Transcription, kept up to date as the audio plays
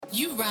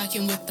You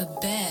rockin' with the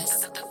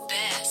best.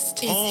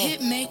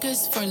 It's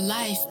Hitmakers for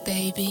life,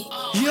 baby.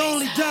 You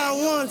only die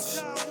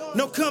once,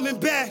 no coming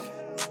back.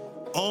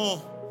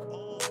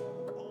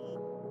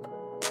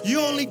 You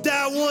only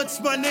die once,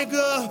 my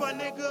nigga.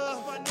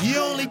 You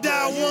only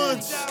die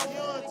once.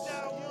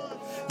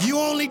 You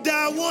only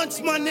die once,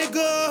 my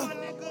nigga.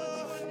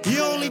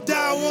 You only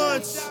die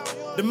once.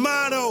 The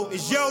motto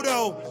is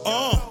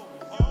Y.O.D.O.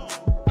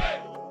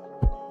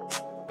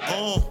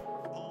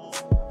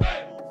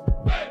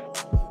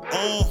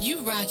 You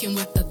rockin'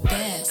 with the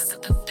best.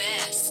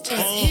 It's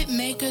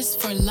Hitmakers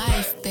for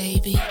life,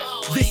 baby.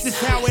 This is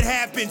how it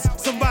happens.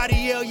 Somebody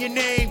yell your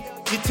name.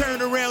 You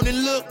turn around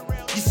and look.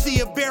 You see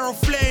a barrel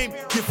flame.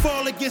 You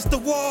fall against the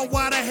wall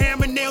while the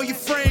hammer nail your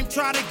frame.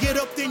 Try to get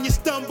up, then you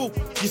stumble.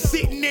 You're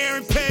sitting there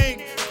in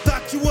pain.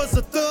 Thought you was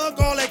a thug,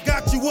 all that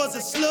got you was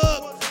a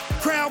slug.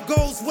 Crowd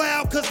goes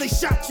wild cause they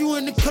shot you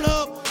in the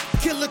club.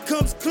 Killer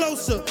comes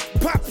closer,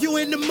 pop you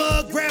in the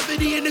mud.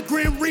 Gravity and the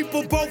Grim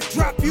Reaper both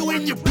drop you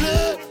in your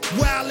blood.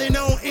 Wildin'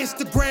 on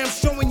Instagram,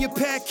 showing your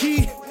pack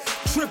key.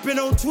 Tripping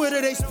on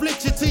Twitter, they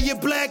split you to your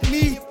black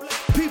meat.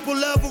 People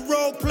love a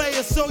role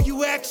player, so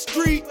you act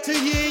street.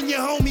 Till you in your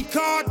homie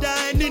car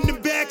dying in the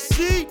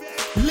backseat.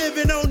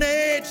 Living on the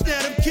edge,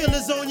 now them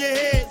killers on your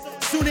head.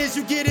 Soon as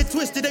you get it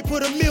twisted, they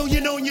put $1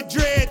 million on your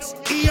dreads.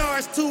 ER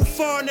is too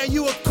far, now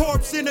you a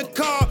corpse in a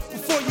car.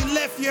 Before you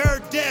left, you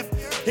heard death,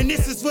 and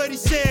this is what he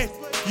said.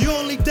 You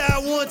only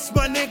die once,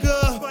 my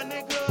nigga.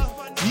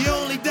 You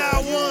only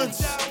die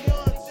once.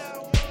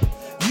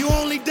 You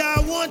only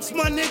die once,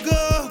 my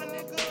nigga.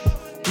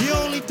 You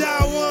only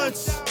die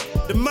once.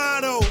 The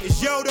motto is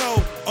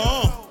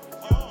Y.O.D.O.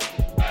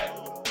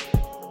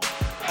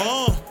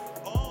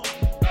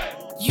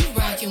 You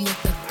rockin'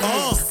 with the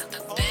best.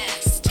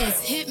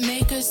 It's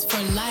Hitmakers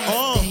for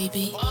life,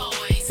 baby.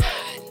 Always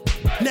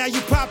hot. Now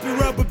you poppin'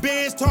 rubber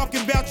bands,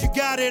 talking about you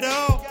got it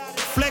all.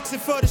 Flexing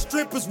for the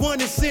strippers,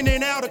 one is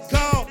sending out a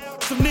call.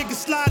 Some niggas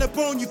slide up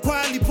on you,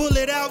 quietly pull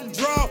it out and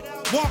draw.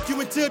 Walk you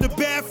into the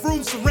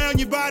bathroom, surround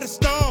you by the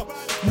stall.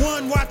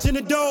 One watching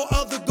the door,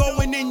 other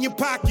going in your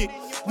pocket.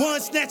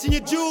 One snatching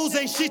your jewels,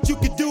 ain't shit you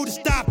could do to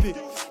stop it.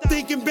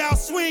 Thinking about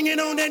swinging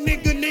on that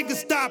nigga,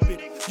 stop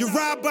it. You're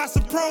robbed by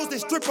some pros, that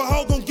stripper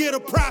hoe gon' get a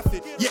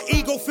profit. Your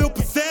ego feel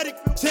pathetic,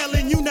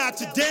 telling you not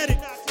to dead it.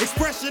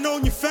 Expression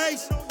on your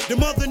face,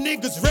 them other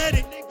niggas read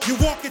it. You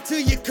walk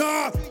into your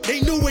car, they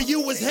knew where you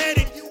was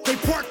headed. They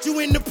parked you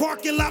in the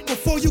parking lot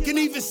before you can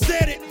even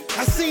set it.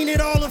 I seen it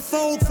all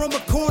unfold from a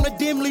corner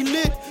dimly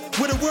lit,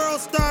 with a world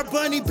star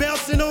bunny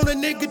bouncing on a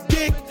nigga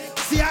dick.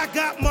 See, I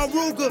got my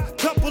Ruger,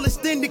 couple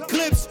extended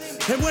clips,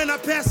 and when I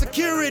pass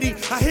security,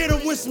 I hit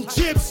them with some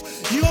chips.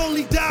 You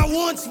only die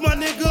once, my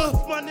nigga.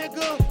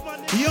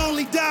 You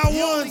only die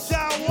once.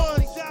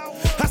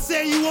 I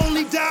said you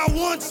only die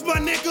once, my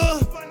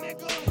nigga.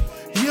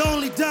 You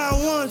only die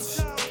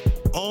once.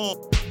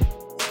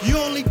 You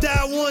only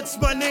die once,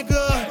 my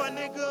nigga.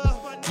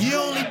 You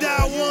only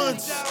die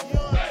once.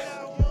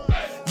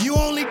 You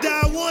only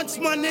die once,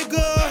 my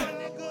nigga.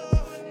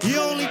 You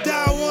only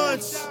die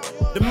once.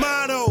 The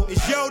motto is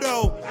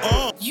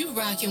Y.O.D.O. You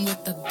rockin'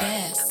 with the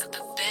best.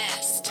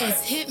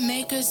 It's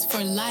Hitmakers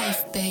for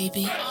life,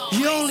 baby.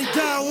 You only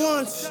die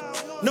once,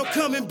 no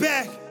coming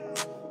back.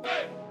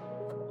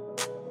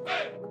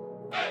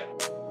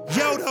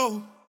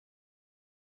 Y.O.D.O.